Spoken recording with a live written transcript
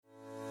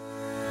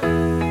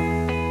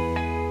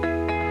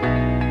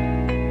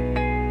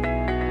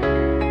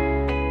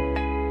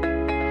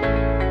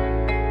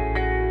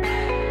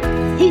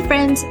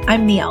friend,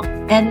 I'm Neil,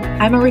 and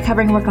I'm a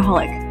recovering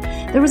workaholic.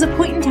 There was a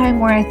point in time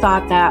where I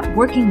thought that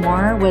working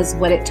more was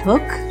what it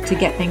took to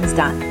get things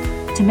done,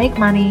 to make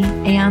money,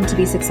 and to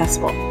be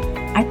successful.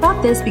 I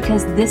thought this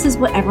because this is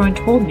what everyone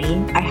told me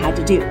I had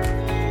to do.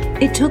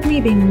 It took me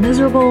being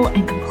miserable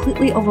and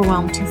completely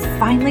overwhelmed to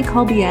finally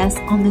call BS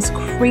on this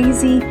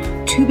crazy,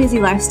 too busy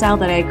lifestyle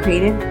that I had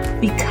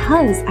created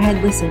because I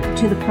had listened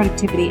to the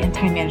productivity and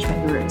time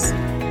management gurus.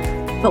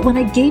 But when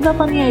I gave up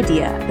on the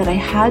idea that I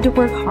had to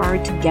work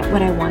hard to get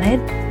what I wanted,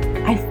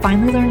 I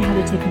finally learned how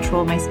to take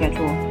control of my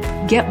schedule,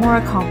 get more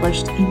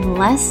accomplished in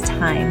less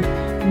time,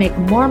 make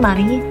more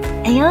money,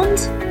 and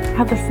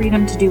have the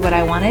freedom to do what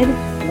I wanted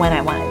when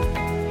I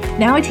wanted.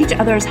 Now I teach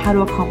others how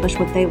to accomplish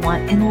what they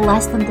want in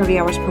less than 30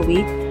 hours per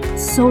week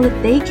so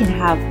that they can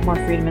have more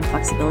freedom and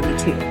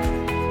flexibility too.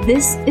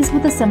 This is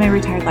what the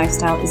semi-retired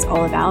lifestyle is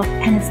all about,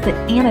 and it's the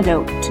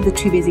antidote to the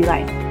too busy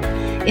life.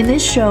 In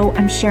this show,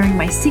 I'm sharing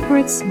my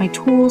secrets, my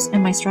tools,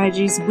 and my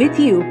strategies with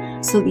you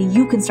so that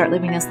you can start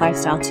living this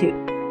lifestyle too.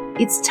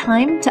 It's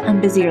time to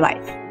unbusy your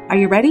life. Are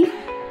you ready?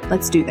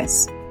 Let's do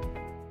this.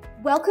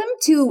 Welcome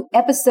to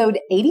episode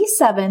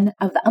 87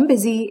 of the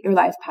Unbusy Your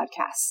Life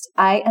podcast.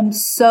 I am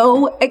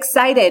so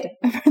excited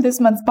for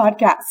this month's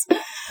podcast.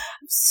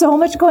 So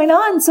much going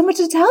on, so much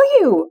to tell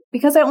you.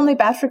 Because I only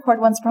batch record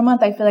once per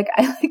month, I feel like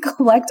I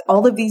collect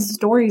all of these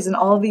stories and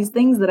all of these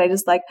things that I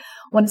just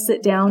want to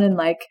sit down and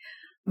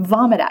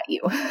vomit at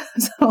you.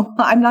 So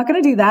I'm not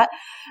going to do that.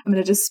 I'm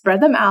going to just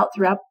spread them out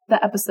throughout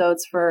the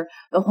episodes for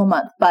the whole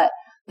month. But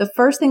the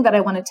first thing that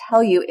I want to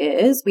tell you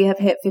is we have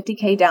hit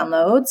 50K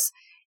downloads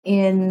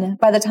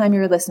by the time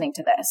you're listening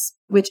to this,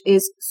 which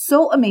is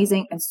so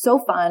amazing and so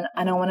fun.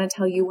 And I want to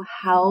tell you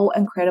how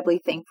incredibly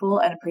thankful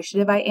and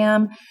appreciative I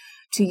am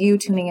to you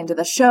tuning into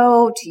the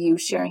show, to you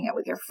sharing it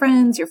with your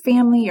friends, your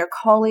family, your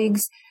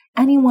colleagues,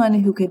 anyone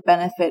who could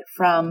benefit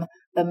from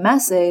the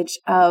message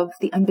of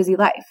the Unbusy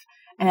Life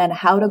and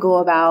how to go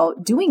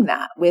about doing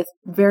that with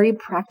very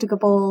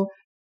practicable,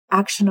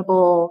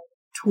 actionable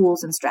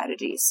tools and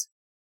strategies.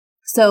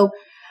 So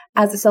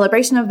as a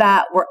celebration of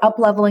that, we're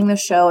up-leveling the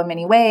show in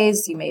many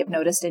ways. You may have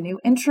noticed a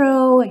new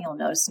intro, and you'll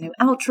notice new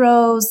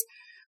outros.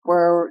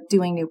 We're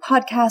doing new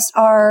podcast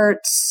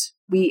art.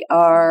 We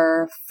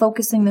are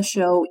focusing the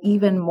show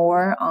even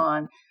more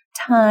on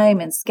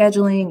time and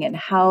scheduling and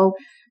how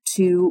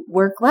to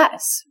work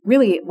less.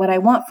 Really, what I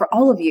want for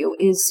all of you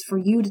is for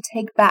you to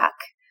take back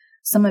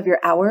some of your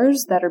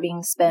hours that are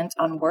being spent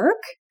on work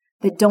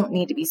that don't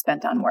need to be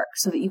spent on work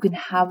so that you can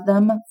have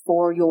them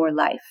for your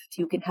life.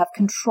 You can have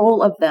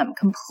control of them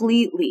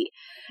completely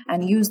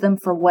and use them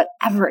for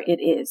whatever it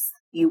is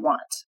you want.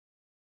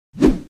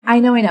 I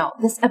know.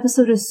 This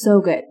episode is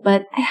so good,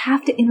 but I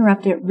have to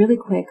interrupt it really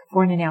quick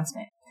for an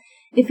announcement.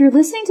 If you're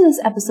listening to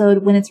this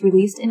episode when it's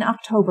released in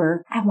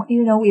October, I want you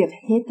to know we have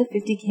hit the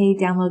 50K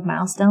download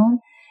milestone,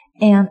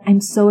 and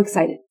I'm so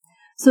excited.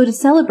 So to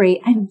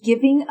celebrate, I'm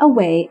giving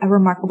away a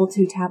Remarkable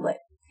 2 tablet.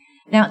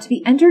 Now, to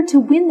be entered to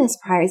win this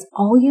prize,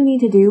 all you need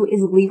to do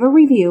is leave a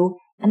review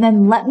and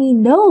then let me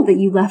know that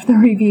you left the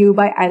review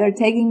by either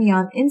tagging me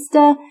on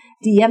Insta,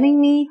 DMing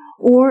me,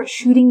 or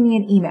shooting me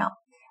an email.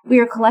 We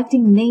are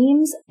collecting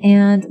names,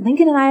 and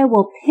Lincoln and I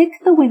will pick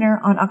the winner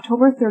on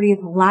October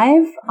 30th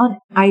live on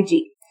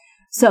IG.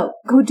 So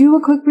go do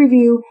a quick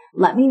review,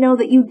 let me know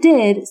that you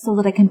did so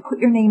that I can put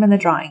your name in the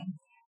drawing.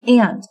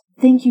 And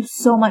thank you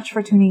so much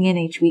for tuning in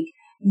each week.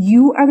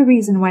 You are the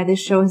reason why this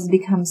show has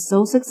become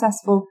so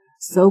successful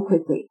so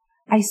quickly.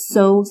 I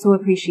so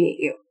appreciate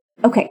you.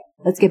 Okay,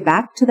 let's get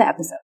back to the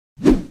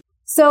episode.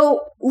 So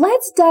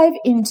let's dive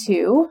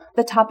into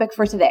the topic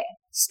for today,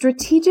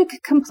 strategic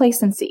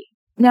complacency.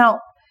 Now,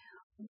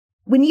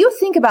 when you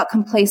think about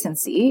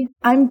complacency,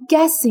 I'm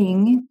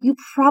guessing you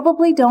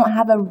probably don't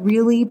have a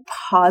really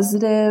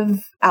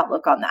positive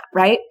outlook on that,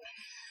 right?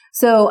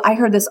 So I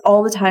heard this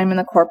all the time in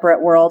the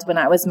corporate world when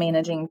I was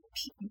managing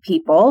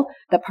people.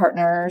 The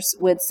partners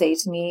would say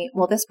to me,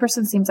 well, this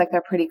person seems like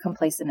they're pretty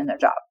complacent in their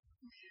job.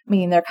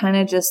 Meaning they're kind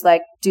of just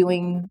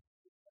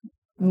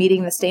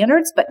meeting the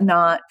standards, but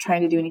not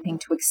trying to do anything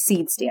to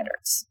exceed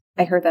standards.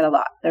 I heard that a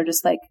lot. They're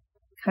just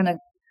kind of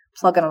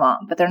plugging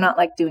along, but they're not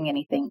doing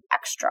anything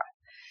extra.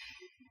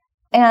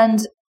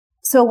 And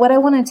so what I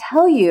want to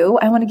tell you,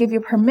 I want to give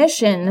you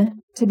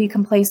permission to be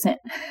complacent,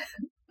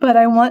 but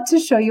I want to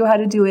show you how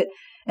to do it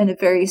in a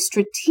very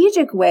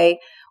strategic way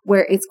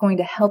where it's going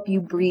to help you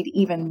breed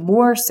even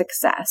more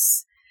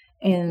success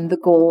in the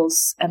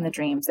goals and the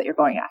dreams that you're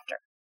going after.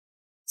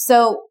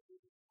 So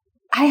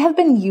I have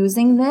been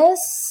using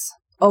this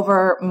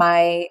over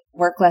my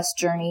work less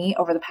journey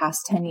over the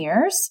past 10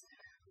 years.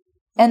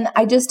 And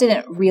I just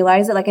didn't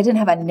realize it. I didn't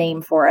have a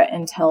name for it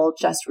until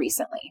just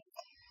recently.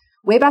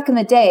 Way back in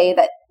the day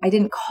that I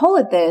didn't call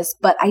it this,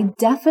 but I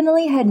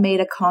definitely had made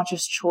a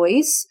conscious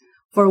choice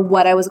for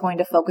what I was going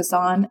to focus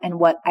on and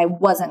what I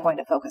wasn't going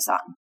to focus on.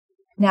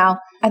 Now,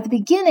 at the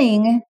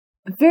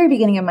very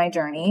beginning of my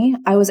journey,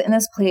 I was in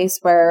this place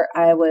where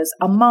I was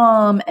a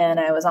mom and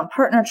I was on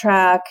partner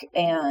track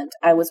and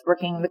I was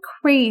working the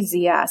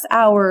crazy ass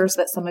hours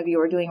that some of you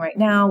are doing right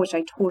now, which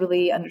I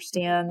totally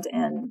understand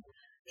and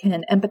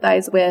can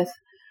empathize with.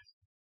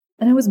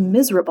 And I was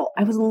miserable.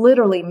 I was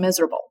literally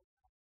miserable.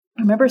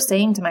 I remember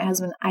saying to my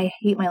husband, I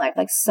hate my life.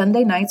 Like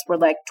Sunday nights were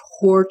like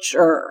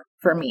torture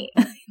for me.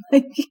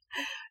 Like,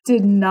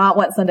 did not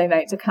want Sunday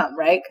night to come,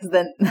 right? Because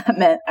then that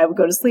meant I would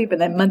go to sleep and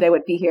then Monday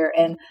would be here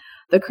and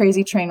the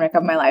crazy train wreck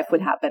of my life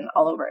would happen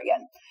all over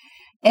again.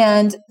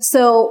 And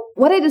so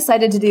what I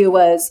decided to do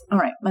was, all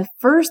right, my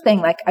first thing,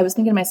 like I was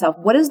thinking to myself,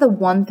 what is the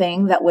one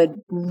thing that would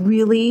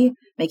really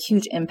make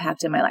huge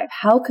impact in my life?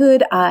 How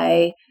could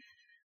I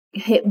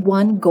hit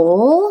one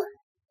goal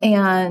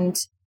and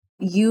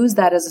use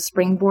that as a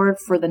springboard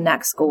for the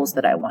next goals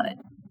that I wanted?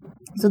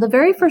 So the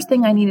very first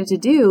thing I needed to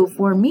do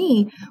for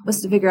me was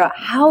to figure out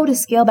how to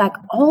scale back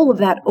all of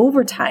that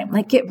overtime,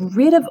 like get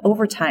rid of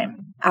overtime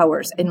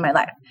hours in my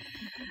life.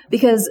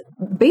 Because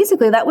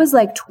basically that was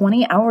like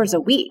 20 hours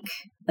a week.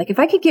 Like if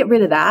I could get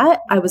rid of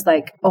that, I was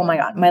like, oh my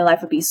God, my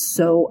life would be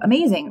so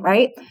amazing,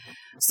 right?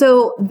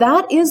 So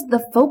that is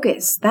the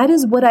focus. That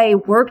is what I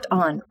worked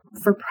on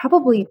for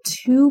probably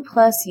 2+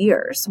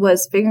 years,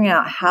 was figuring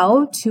out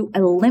how to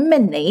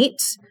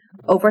eliminate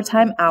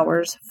overtime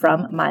hours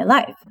from my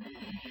life.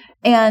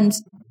 And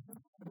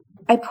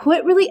I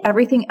put really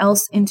everything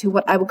else into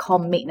what I would call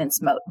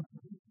maintenance mode.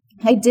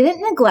 I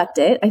didn't neglect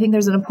it. I think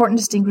there's an important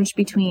distinguishment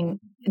between,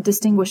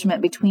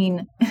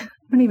 I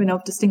don't even know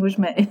if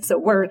distinguishment is a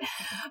word,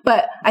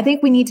 but I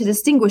think we need to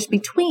distinguish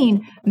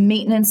between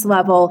maintenance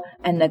level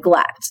and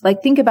neglect.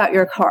 Like think about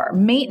your car.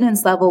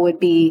 Maintenance level would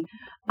be,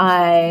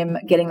 I'm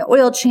getting the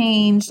oil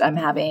changed, I'm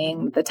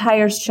having the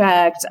tires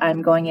checked,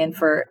 I'm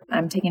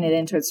taking it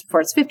into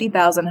for its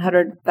 50,000,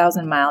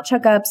 100,000 mile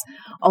checkups,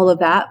 all of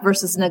that,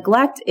 versus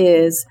neglect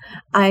is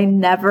I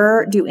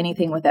never do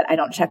anything with it. I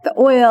don't check the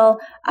oil.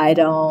 I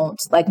don't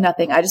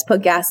nothing. I just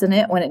put gas in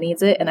it when it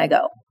needs it and I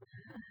go,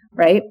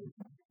 right?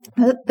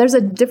 There's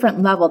a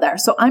different level there.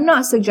 So I'm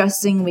not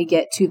suggesting we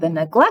get to the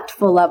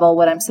neglectful level.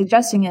 What I'm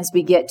suggesting is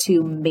we get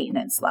to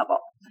maintenance level.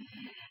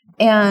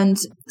 And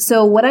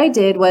so what I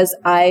did was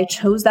I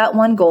chose that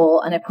one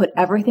goal and I put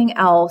everything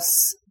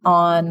else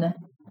on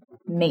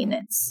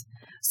maintenance.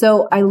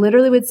 So I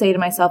literally would say to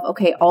myself,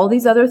 okay, all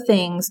these other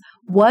things,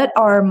 what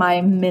are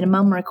my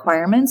minimum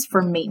requirements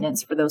for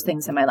maintenance for those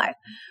things in my life?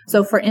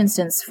 So for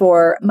instance,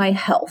 for my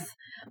health,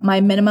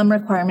 my minimum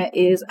requirement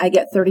is I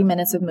get 30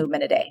 minutes of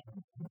movement a day.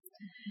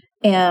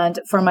 And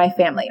for my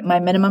family,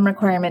 my minimum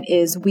requirement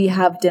is we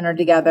have dinner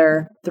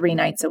together 3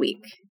 nights a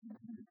week.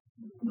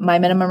 My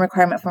minimum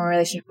requirement for my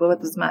relationship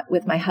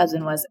with my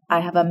husband was I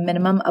have a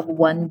minimum of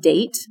 1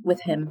 date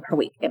with him per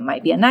week. It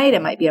might be a night,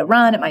 it might be a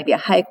run, it might be a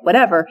hike,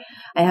 whatever.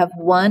 I have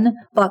 1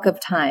 block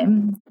of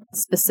time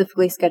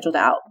specifically scheduled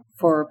out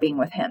for being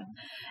with him.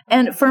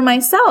 And for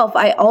myself,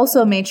 I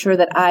also made sure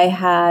that I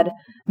had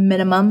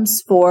minimums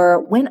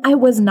for when I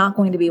was not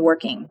going to be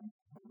working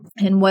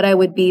and what I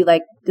would be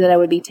like, that I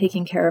would be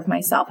taking care of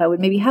myself. I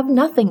would maybe have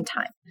nothing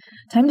time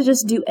to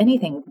just do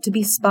anything, to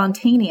be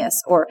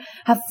spontaneous or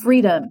have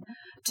freedom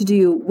to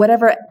do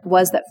whatever it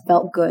was that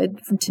felt good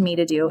to me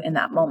to do in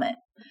that moment.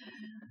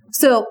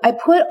 So I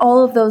put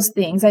all of those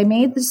things, I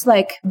made this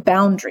like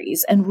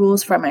boundaries and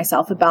rules for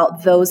myself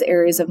about those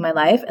areas of my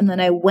life. And then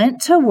I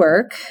went to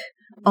work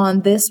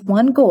on this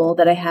one goal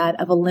that I had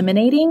of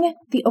eliminating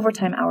the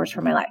overtime hours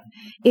for my life.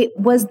 It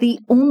was the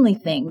only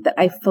thing that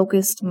I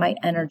focused my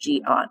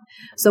energy on.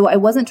 So I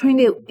wasn't trying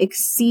to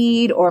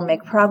exceed or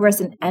make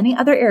progress in any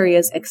other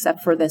areas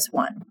except for this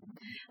one.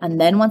 And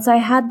then once I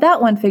had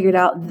that one figured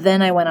out,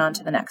 then I went on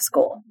to the next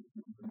goal.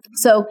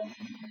 So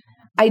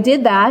I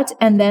did that.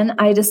 And then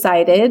I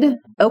decided,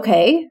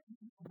 okay,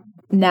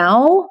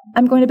 now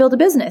I'm going to build a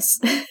business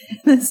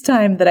this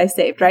time that I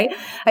saved, right?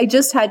 I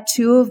just had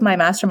 2 of my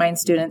mastermind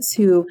students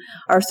who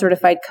are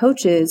certified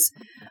coaches.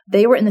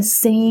 They were in the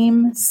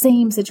same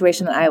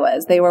situation that I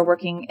was. They were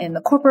working in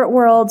the corporate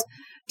world,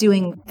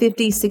 doing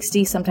 50,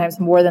 60, sometimes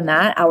more than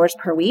that hours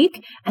per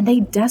week. And they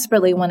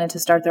desperately wanted to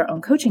start their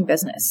own coaching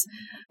business.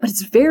 But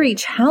it's very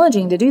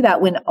challenging to do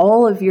that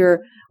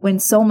when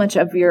so much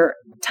of your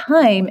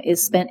time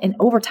is spent in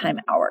overtime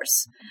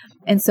hours.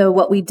 And so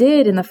what we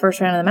did in the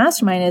first round of the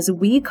mastermind is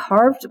we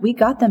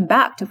got them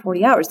back to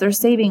 40 hours. They're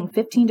saving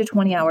 15 to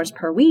 20 hours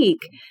per week.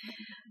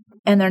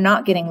 And they're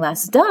not getting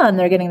less done.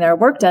 They're getting their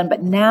work done,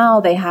 but now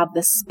they have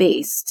the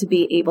space to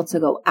be able to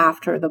go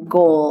after the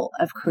goal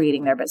of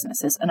creating their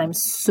businesses. And I'm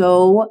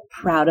so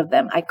proud of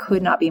them. I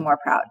could not be more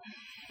proud.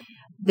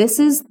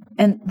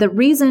 And the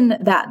reason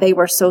that they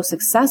were so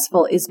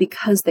successful is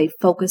because they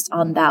focused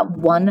on that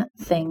one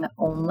thing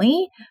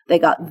only. They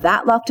got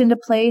that locked into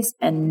place,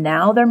 and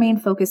now their main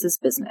focus is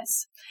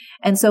business.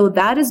 And so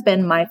that has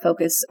been my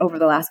focus over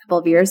the last couple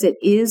of years. It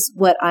is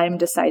what I'm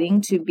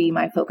deciding to be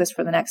my focus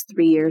for the next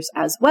 3 years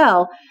as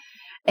well.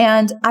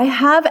 And I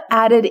have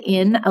added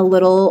in a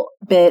little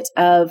bit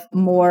of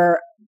more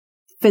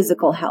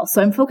physical health.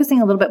 So I'm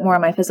focusing a little bit more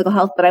on my physical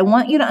health, but I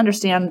want you to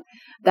understand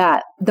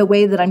that the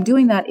way that I'm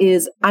doing that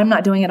is I'm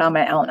not doing it on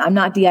my own. I'm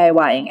not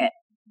DIYing it.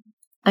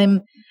 I'm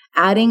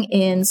adding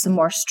in some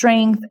more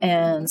strength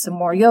and some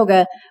more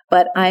yoga,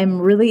 but I'm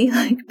really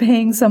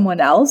paying someone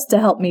else to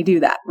help me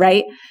do that,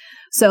 right?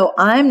 So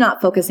I'm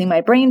not focusing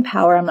my brain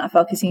power. I'm not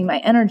focusing my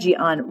energy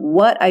on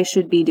what I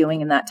should be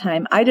doing in that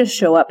time. I just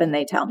show up and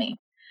they tell me.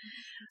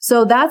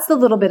 So that's the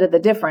little bit of the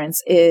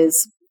difference,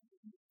 is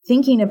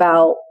thinking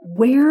about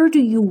where do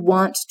you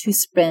want to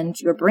spend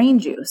your brain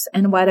juice?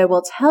 And what I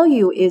will tell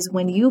you is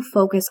when you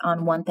focus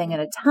on one thing at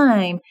a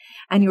time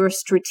and you're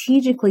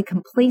strategically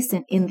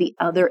complacent in the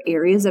other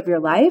areas of your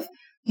life,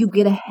 you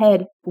get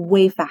ahead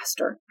way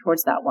faster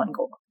towards that one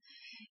goal.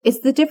 It's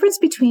the difference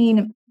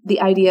between the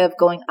idea of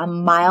going a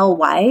mile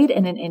wide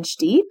and an inch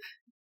deep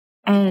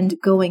and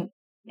going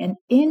an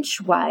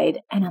inch wide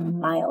and a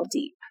mile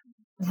deep.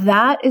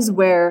 That is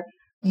where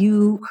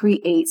you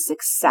create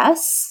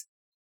success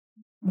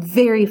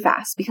very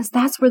fast, because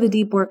that's where the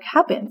deep work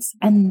happens.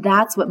 And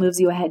that's what moves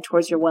you ahead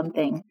towards your one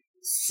thing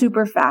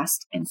super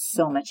fast and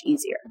so much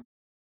easier.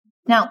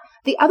 Now,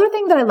 the other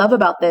thing that I love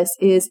about this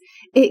is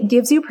it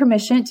gives you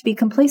permission to be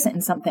complacent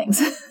in some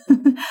things.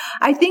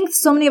 I think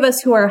so many of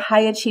us who are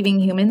high achieving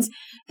humans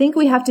think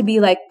we have to be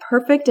like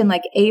perfect and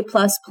like A+++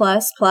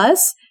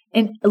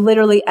 in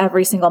literally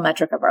every single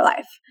metric of our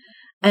life.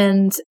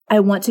 And I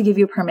want to give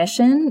you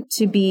permission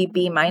to be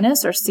B-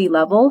 or C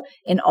level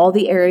in all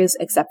the areas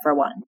except for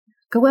one.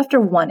 Go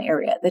after one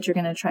area that you're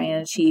going to try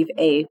and achieve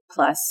A+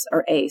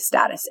 or A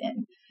status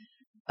in.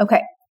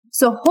 Okay,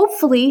 so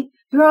hopefully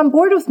you're on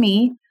board with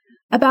me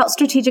about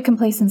strategic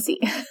complacency.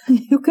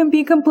 You can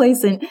be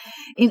complacent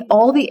in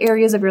all the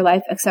areas of your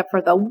life except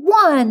for the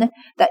one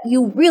that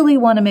you really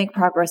want to make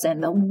progress in,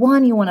 the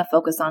one you want to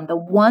focus on, the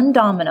one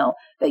domino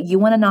that you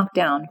want to knock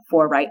down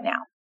for right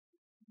now.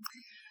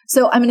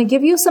 So I'm going to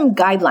give you some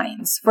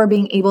guidelines for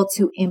being able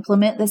to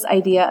implement this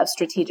idea of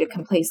strategic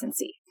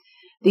complacency.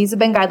 These have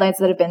been guidelines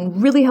that have been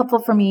really helpful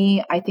for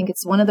me. I think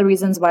it's one of the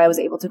reasons why I was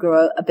able to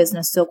grow a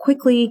business so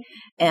quickly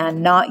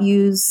and not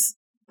use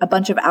a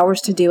bunch of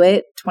hours to do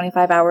it,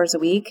 25 hours a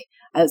week,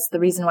 as the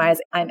reason why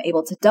I'm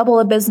able to double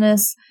a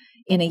business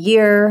in a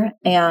year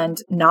and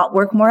not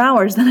work more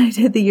hours than I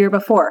did the year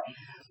before,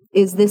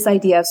 is this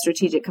idea of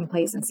strategic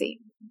complacency.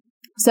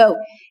 So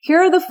here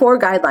are the 4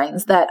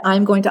 guidelines that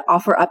I'm going to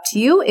offer up to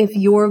you if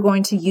you're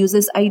going to use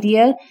this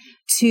idea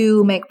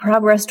to make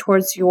progress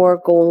towards your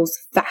goals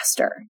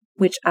faster,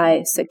 which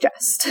I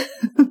suggest.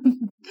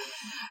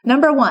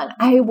 Number 1,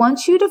 I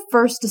want you to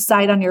first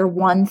decide on your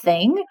one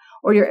thing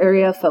or your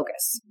area of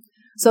focus.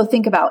 So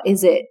think about,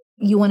 is it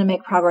you want to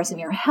make progress in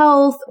your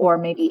health, or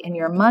maybe in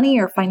your money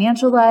or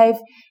financial life,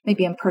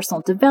 maybe in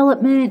personal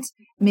development,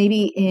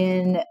 maybe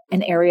in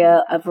an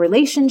area of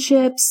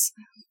relationships,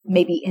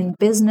 maybe in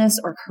business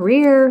or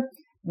career,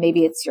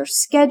 maybe it's your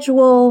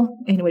schedule,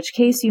 in which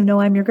case you know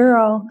I'm your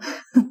girl,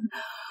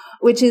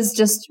 which is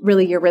just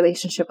really your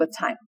relationship with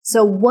time.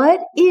 So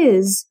what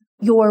is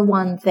your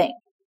one thing?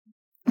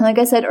 And like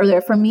I said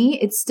earlier, for me,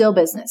 it's still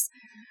business.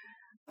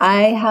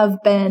 I have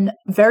been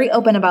very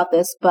open about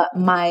this, but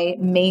my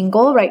main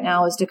goal right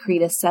now is to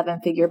create a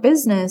 7-figure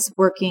business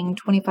working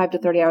 25 to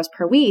 30 hours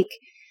per week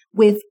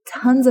with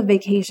tons of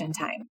vacation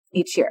time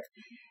each year.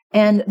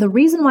 And the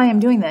reason why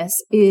I'm doing this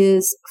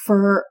is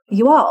for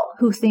you all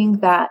who think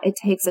that it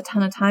takes a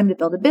ton of time to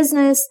build a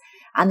business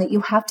and that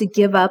you have to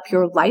give up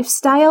your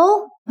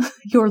lifestyle,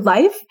 your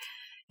life,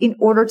 in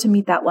order to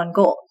meet that one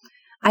goal.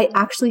 I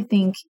actually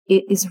think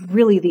it is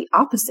really the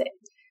opposite.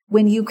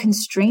 When you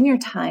constrain your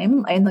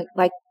time, and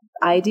like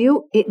I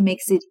do, it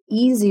makes it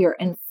easier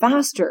and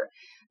faster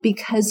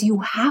because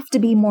you have to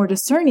be more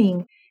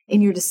discerning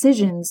in your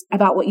decisions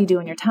about what you do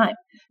in your time.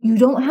 You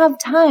don't have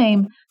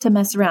time to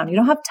mess around. You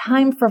don't have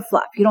time for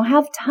fluff. You don't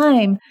have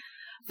time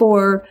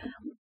for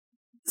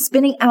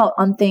spinning out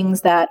on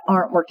things that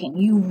aren't working.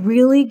 You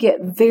really get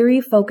very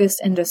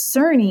focused and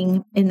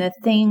discerning in the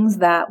things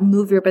that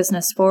move your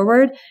business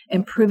forward,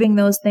 improving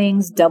those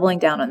things, doubling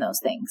down on those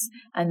things.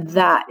 And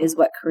that is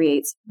what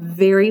creates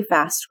very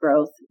fast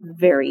growth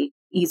very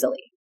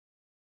easily.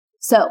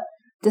 So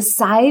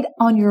decide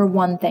on your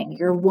one thing,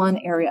 your one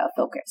area of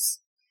focus.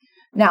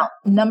 Now,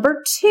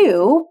 number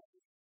 2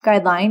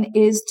 guideline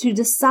is to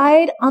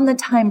decide on the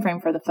time frame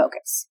for the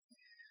focus.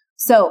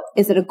 So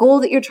is it a goal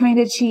that you're trying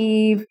to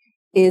achieve?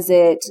 Is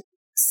it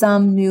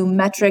some new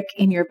metric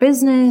in your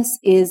business?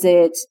 Is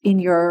it in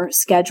your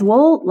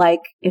schedule?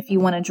 Like if you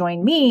want to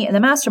join me in the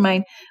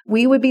mastermind,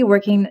 we would be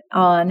working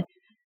on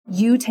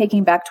you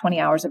taking back 20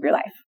 hours of your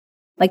life.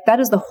 Like that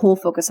is the whole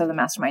focus of the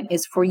mastermind,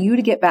 is for you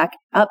to get back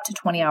up to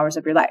 20 hours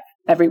of your life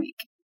every week.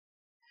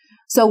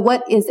 So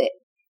what is it?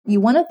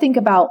 You want to think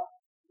about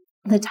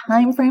the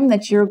time frame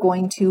that you're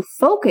going to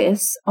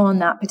focus on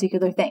that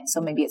particular thing.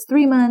 So maybe it's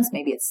 3 months,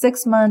 maybe it's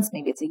 6 months,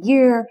 maybe it's a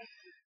year,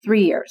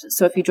 3 years.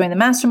 So if you join the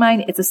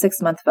mastermind, it's a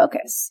 6-month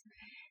focus.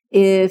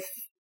 If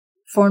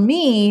for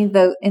me,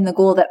 in the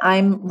goal that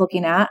I'm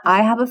looking at,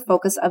 I have a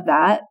focus of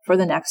that for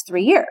the next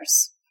 3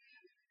 years.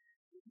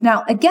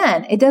 Now,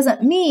 again, it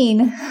doesn't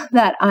mean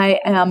that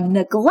I am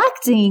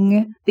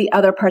neglecting the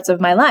other parts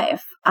of my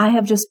life. I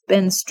have just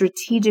been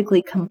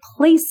strategically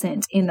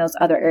complacent in those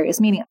other areas,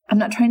 meaning I'm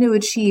not trying to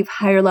achieve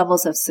higher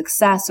levels of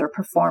success or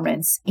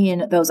performance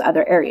in those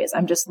other areas.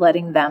 I'm just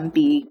letting them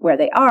be where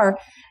they are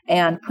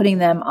and putting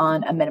them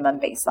on a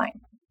minimum baseline.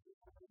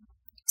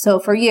 So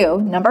for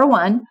you, number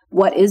one,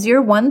 what is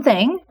your one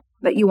thing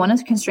that you want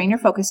to constrain your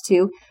focus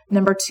to?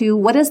 Number two,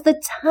 what is the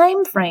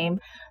time frame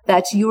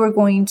that you are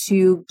going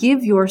to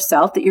give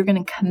yourself, that you're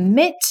going to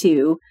commit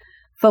to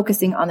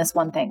focusing on this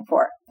one thing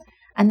for?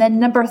 And then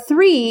number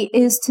three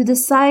is to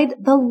decide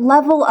the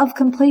level of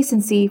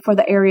complacency for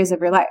the areas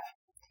of your life.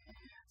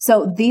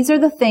 So these are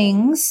the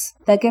things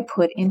that get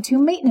put into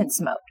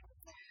maintenance mode.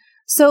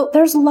 So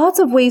there's lots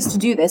of ways to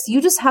do this.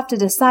 You just have to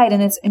decide,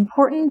 and it's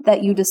important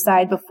that you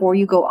decide before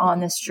you go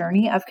on this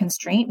journey of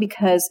constraint,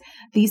 because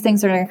these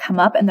things are going to come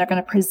up and they're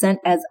going to present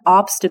as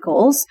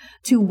obstacles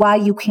to why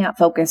you can't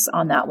focus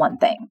on that one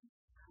thing,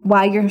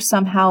 why you're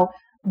somehow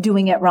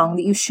doing it wrong,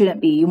 that you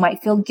shouldn't be. You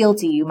might feel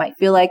guilty. You might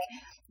feel like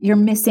you're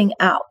missing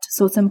out.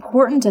 So it's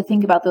important to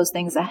think about those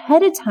things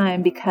ahead of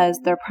time, because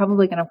they're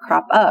probably going to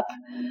crop up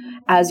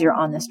as you're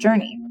on this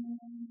journey.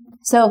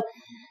 So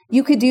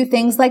you could do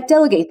things like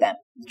delegate them,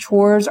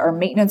 chores or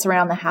maintenance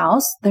around the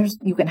house.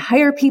 You can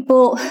hire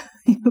people,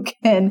 you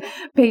can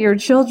pay your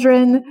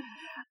children.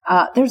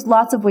 There's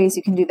lots of ways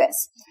you can do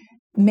this.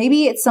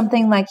 Maybe it's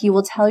something like you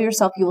will tell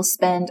yourself you will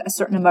spend a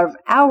certain number of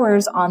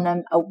hours on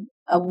them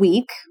a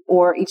week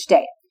or each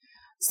day.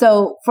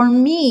 So for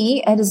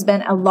me, it has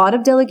been a lot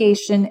of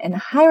delegation and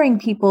hiring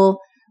people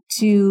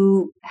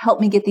to help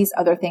me get these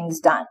other things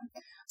done.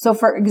 So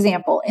for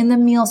example, in the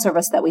meal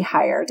service that we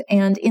hired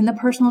and in the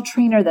personal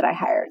trainer that I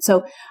hired.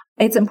 So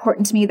it's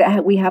important to me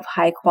that we have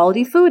high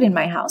quality food in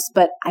my house,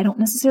 but I don't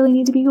necessarily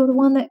need to be the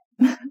one that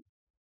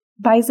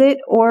buys it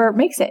or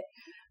makes it,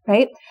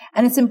 right?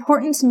 And it's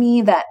important to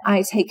me that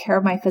I take care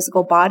of my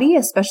physical body,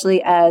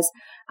 especially as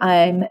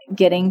I'm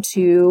getting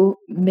to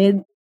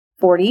mid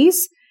 40s.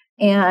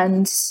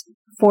 And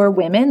for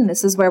women,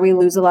 this is where we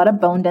lose a lot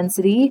of bone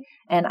density.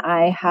 And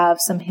I have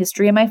some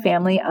history in my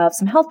family of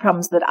some health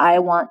problems that I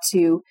want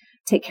to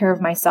take care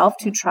of myself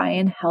to try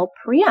and help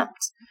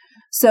preempt.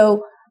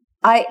 So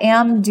I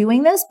am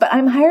doing this, but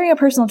I'm hiring a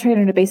personal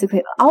trainer to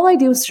basically, all I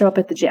do is show up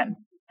at the gym.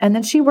 And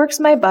then she works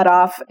my butt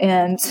off,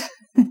 and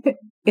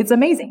it's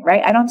amazing,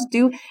 right? I don't have to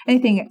do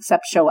anything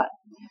except show up.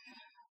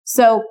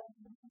 So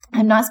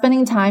I'm not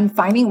spending time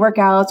finding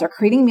workouts or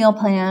creating meal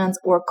plans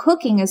or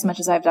cooking as much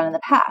as I've done in the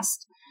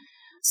past.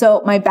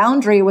 So my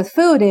boundary with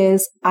food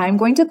is I'm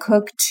going to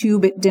cook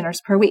 2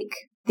 dinners per week.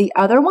 The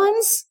other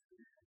ones,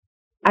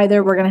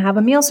 either we're going to have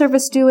a meal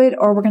service do it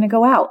or we're going to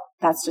go out.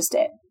 That's just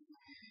it.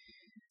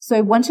 So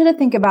I want you to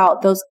think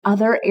about those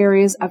other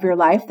areas of your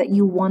life that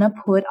you want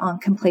to put on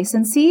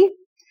complacency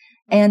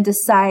and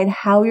decide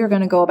how you're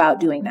going to go about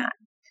doing that,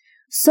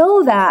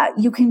 so that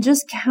you can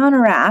just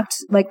counteract,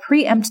 like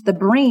preempt the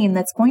brain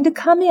that's going to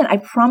come in. I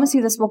promise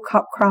you this will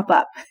crop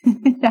up.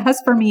 It has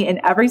for me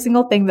in every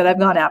single thing that I've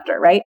gone after,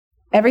 right?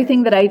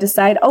 Everything that I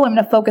decide, I'm going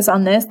to focus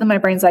on this, then my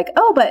brain's like,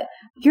 but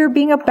you're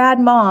being a bad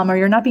mom or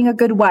you're not being a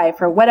good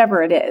wife or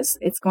whatever it is.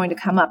 It's going to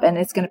come up and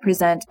it's going to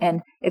present.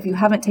 And if you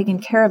haven't taken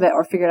care of it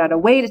or figured out a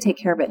way to take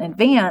care of it in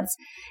advance,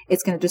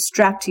 it's going to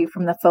distract you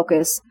from the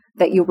focus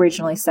that you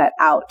originally set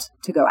out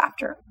to go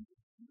after.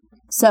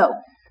 So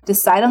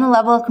decide on the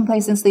level of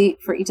complacency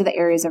for each of the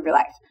areas of your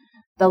life.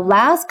 The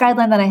last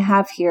guideline that I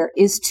have here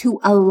is to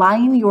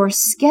align your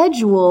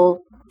schedule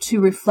to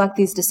reflect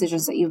these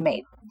decisions that you've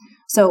made.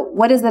 So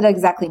what does that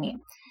exactly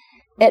mean?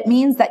 It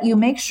means that you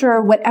make sure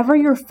whatever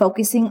you're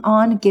focusing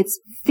on gets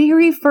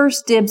very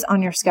first dibs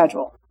on your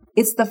schedule.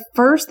 It's the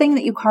first thing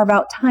that you carve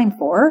out time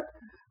for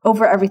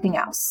over everything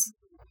else.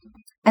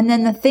 And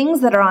then the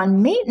things that are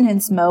on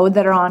maintenance mode,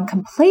 that are on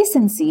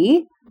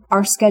complacency,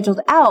 are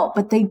scheduled out,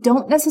 but they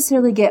don't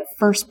necessarily get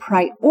first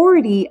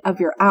priority of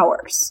your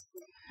hours.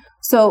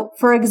 So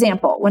for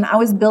example, when I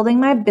was building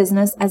my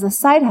business as a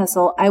side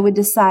hustle, I would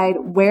decide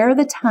where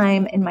the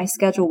time in my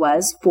schedule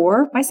was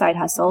for my side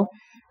hustle.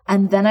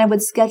 And then I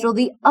would schedule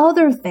the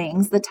other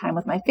things, the time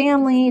with my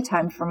family,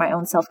 time for my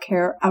own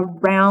self-care,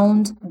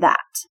 around that.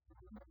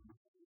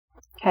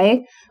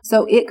 Okay.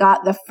 So it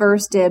got the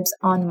first dibs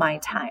on my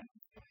time.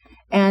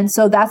 And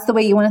so that's the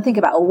way you want to think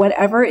about it.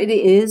 Whatever it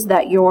is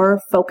that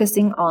you're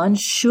focusing on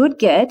should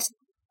get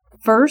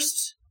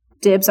first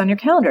dibs on your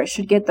calendar. It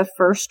should get the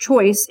first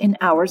choice in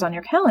hours on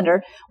your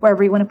calendar,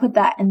 wherever you want to put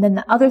that. And then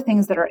the other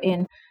things that are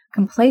in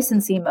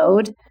complacency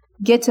mode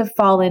get to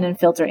fall in and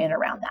filter in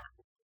around that.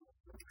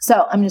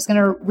 So I'm just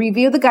going to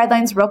review the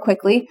guidelines real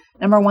quickly.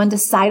 Number 1,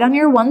 decide on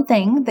your one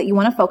thing that you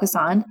want to focus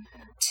on.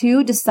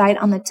 2, decide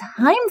on the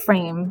time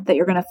frame that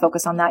you're going to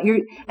focus on that.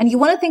 And you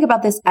want to think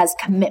about this as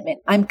commitment.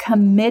 I'm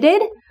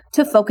committed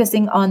to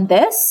focusing on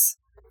this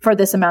for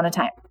this amount of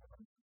time.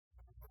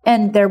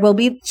 And there will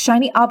be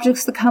shiny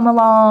objects that come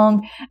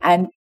along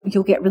and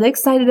you'll get really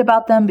excited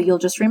about them, but you'll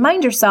just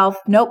remind yourself,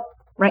 nope,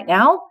 right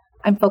now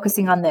I'm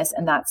focusing on this,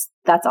 and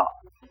that's all.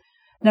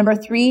 Number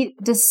 3,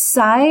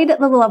 decide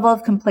the level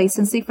of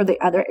complacency for the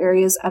other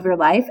areas of your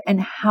life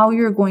and how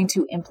you're going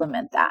to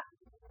implement that.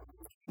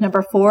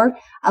 Number 4,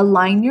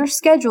 align your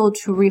schedule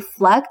to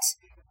reflect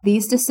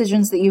these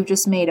decisions that you've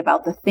just made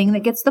about the thing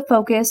that gets the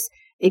focus,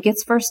 it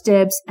gets first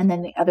dibs, and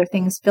then the other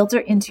things filter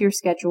into your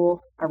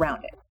schedule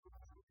around it.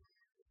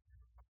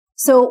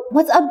 So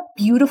what's a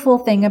beautiful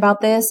thing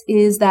about this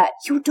is that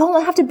you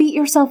don't have to beat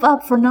yourself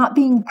up for not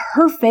being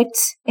perfect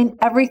in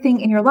everything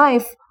in your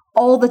life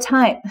all the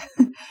time.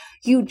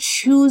 You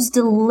choose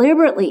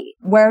deliberately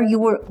where you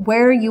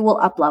will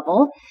up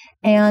level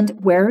and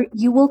where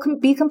you will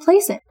be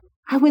complacent.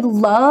 I would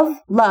love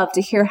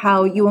to hear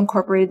how you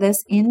incorporated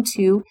this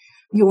into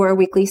your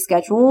weekly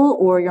schedule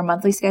or your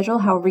monthly schedule,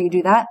 however you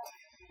do that.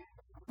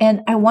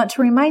 And I want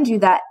to remind you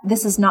that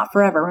this is not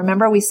forever.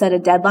 Remember, we set a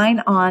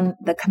deadline on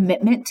the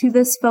commitment to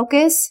this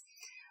focus.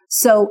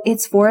 So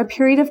it's for a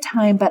period of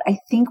time, but I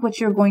think what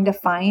you're going to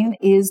find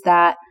is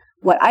that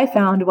what I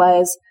found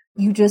was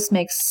you just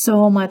make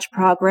so much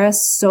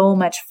progress, so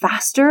much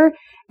faster,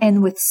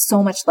 and with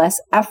so much less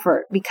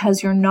effort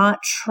because you're not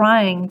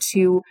trying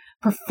to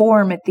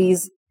perform at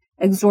these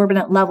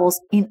exorbitant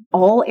levels in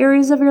all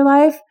areas of your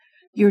life.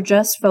 You're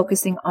just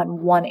focusing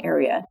on one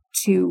area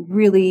to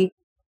really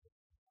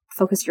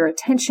focus your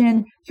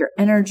attention, your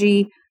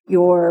energy,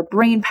 your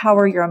brain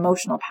power, your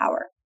emotional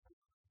power.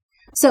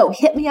 So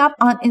hit me up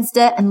on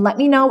Insta and let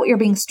me know what you're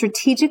being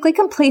strategically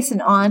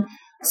complacent on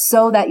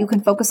so that you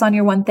can focus on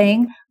your one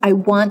thing. I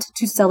want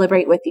to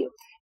celebrate with you.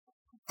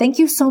 Thank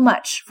you so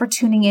much for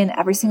tuning in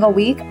every single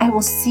week. I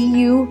will see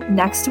you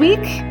next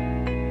week.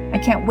 I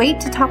can't wait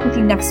to talk with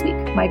you next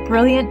week, my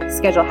brilliant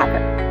schedule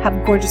hacker. Have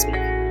a gorgeous week.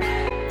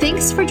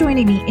 Thanks for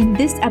joining me in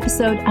this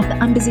episode of the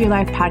Unbusy Your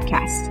Life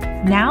podcast.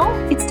 Now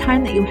it's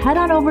time that you head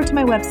on over to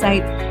my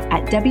website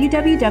at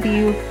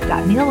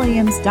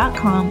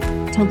www.neilwilliams.com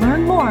to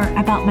learn more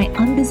about my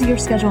Unbusy Your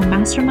Schedule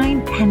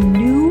Mastermind and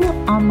new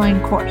online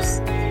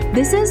course.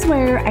 This is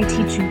where I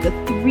teach you the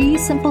 3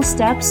 simple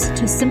steps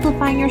to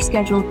simplifying your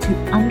schedule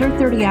to under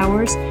 30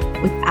 hours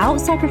without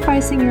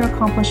sacrificing your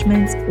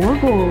accomplishments or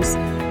goals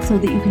so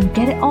that you can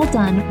get it all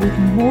done with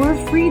more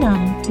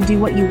freedom to do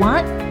what you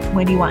want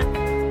when you want.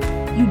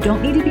 You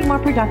don't need to be more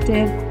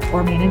productive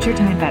or manage your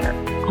time better.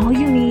 All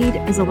you need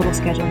is a little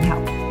scheduling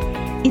help.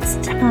 It's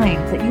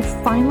time that you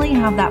finally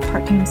have that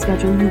part-time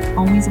schedule you've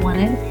always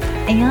wanted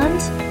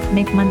and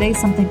make Monday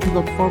something to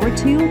look forward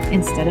to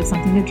instead of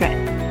something to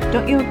dread.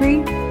 Don't you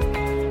agree?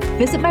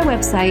 Visit my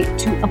website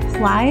to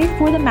apply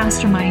for the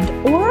mastermind,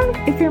 or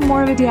if you're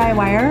more of a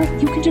DIYer,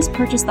 you can just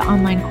purchase the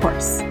online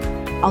course.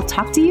 I'll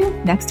talk to you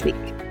next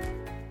week.